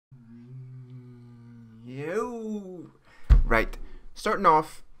Yo! Right, starting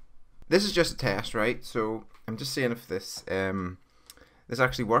off, this is just a test, right? So I'm just seeing if this this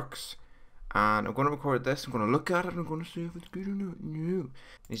actually works. And I'm going to record this, I'm going to look at it, and I'm going to see if it's good or not. No.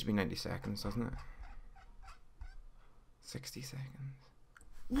 It needs to be 90 seconds, doesn't it? 60 seconds.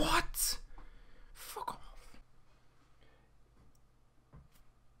 What? Fuck off.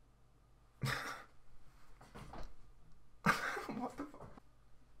 What the fuck?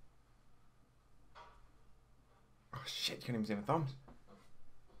 Oh shit, you can't even see my thumbs.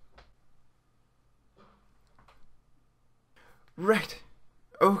 Right.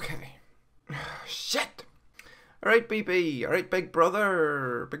 Okay. Shit. Alright, BB. Alright, big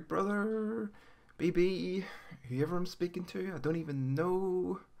brother. Big brother. BB. Whoever I'm speaking to, I don't even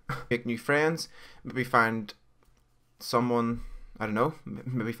know. Make new friends. Maybe find someone. I don't know.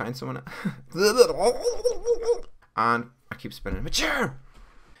 Maybe find someone. And I keep spinning my chair.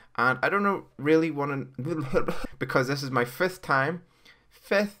 And I don't know, really want to. Because this is my fifth time.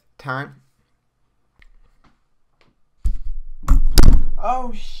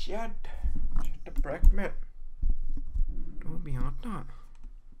 Oh shit. Shut the brick, mate. Don't be on that.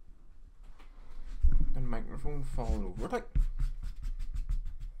 The microphone fall over like.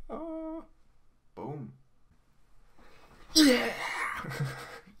 Oh. Boom. Yeah.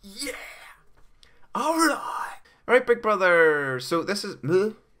 Yeah. Alright. Alright, big brother. So this is.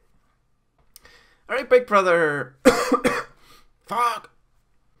 Alright, big brother. Fuck.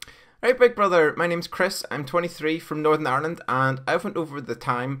 Alright, big brother, my name's Chris, I'm 23 from Northern Ireland, and I've went over the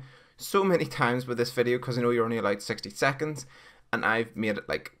time so many times with this video because I know you're only allowed 60 seconds, and I've made it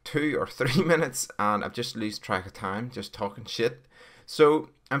like 2 or 3 minutes, and I've just lost track of time, just talking shit.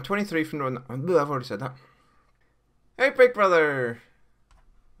 So, I'm 23 from Northern Ireland. I've already said that. Hey, big brother!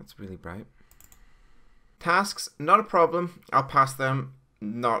 That's really bright. Tasks, not a problem, I'll pass them,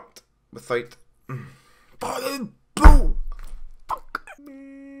 not without...